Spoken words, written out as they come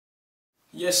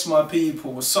Yes, my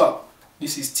people, what's up?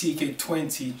 This is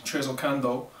TK20, Tresor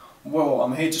Kandol. Well,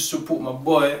 I'm here to support my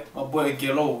boy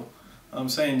Gelo. I'm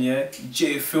saying, yeah,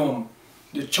 J Film,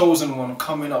 the chosen one,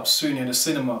 coming up soon in the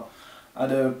cinema. At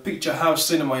the Picture House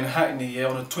Cinema in Hackney, yeah,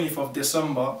 on the 20th of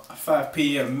December at 5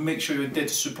 PM. Make sure you're there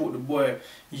to support the boy,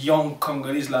 young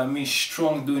Congolese like me,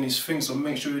 strong doing his thing, so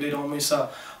make sure they don't miss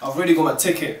out. I've already got my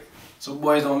ticket, so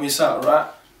boys don't miss out,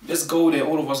 right? Let's go there,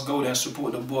 all of us go there and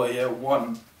support the boy, yeah,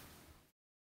 one.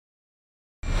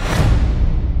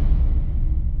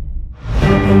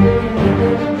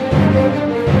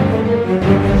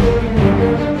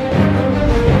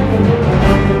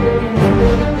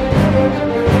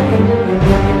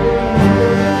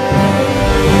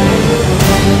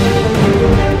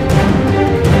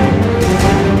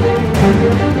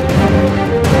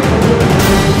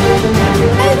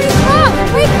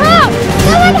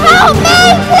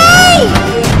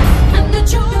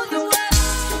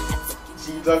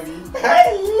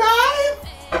 Hey, live!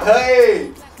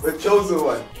 Hey, the chosen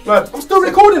one. Man, I'm still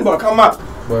recording, but come up.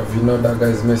 But if you know that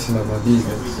guy's messing up my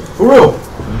business. For real?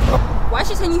 Why is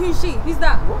she telling you who's she? Who's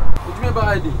that? What do you mean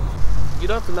by ID? You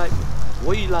don't have to like me.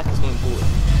 What you like is more important.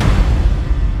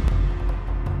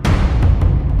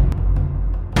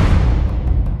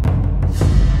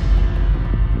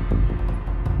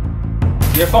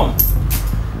 Yeah, phone.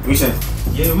 What you saying?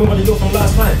 Yeah, remember the deal from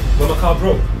last night when my car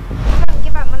broke? I can't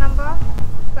give out my number,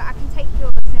 but I can take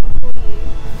yours and call you.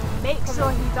 Make sure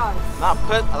he does. Nah,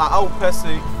 I'll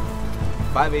personally.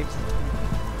 Bye, babe.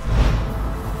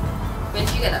 Where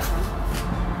did you get that from?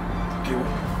 People.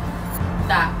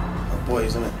 That. My boys,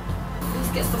 isn't it? Please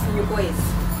get stuff from your boys.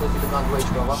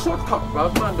 Shut up, bro.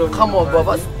 Man, don't Come on, bro.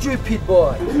 That's stupid,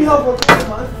 boy. Let me help her,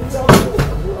 man.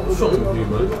 What's wrong with you,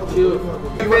 man? Chill.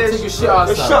 You better take your shit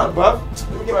outside. Shut up, bro.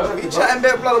 You chatting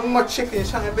bare blood on my chicken,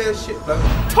 chatting bare shit, bro.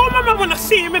 Tell my man when I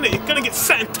see him in it, he's gonna get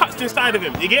something touched inside of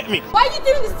him. You get me? Why are you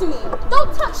doing this to me?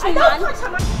 Don't touch me, man. Don't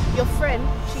touch her. Your friend,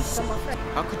 she's still my friend.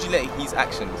 How could you let his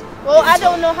actions? Well, I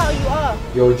don't know how you are.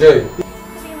 Yo, Jay.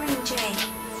 What's your name, Jay?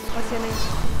 What's your name?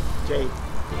 Jay.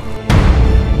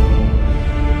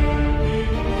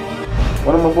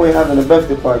 One of my boys having a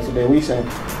birthday party today. What you saying?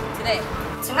 Today.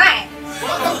 Tonight.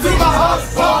 Welcome to my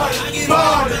house party.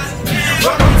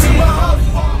 Welcome to my house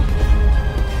party.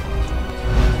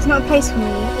 It's not a place for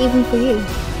me, even for you.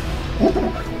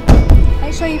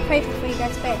 Make sure you pray before you go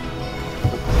to bed.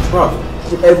 Bro,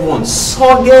 everyone's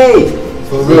soggy.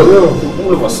 For real.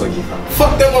 All of us soggy, fam.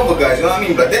 Fuck them other guys, you know what I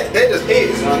mean? But they're just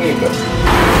haters, you know what I mean? But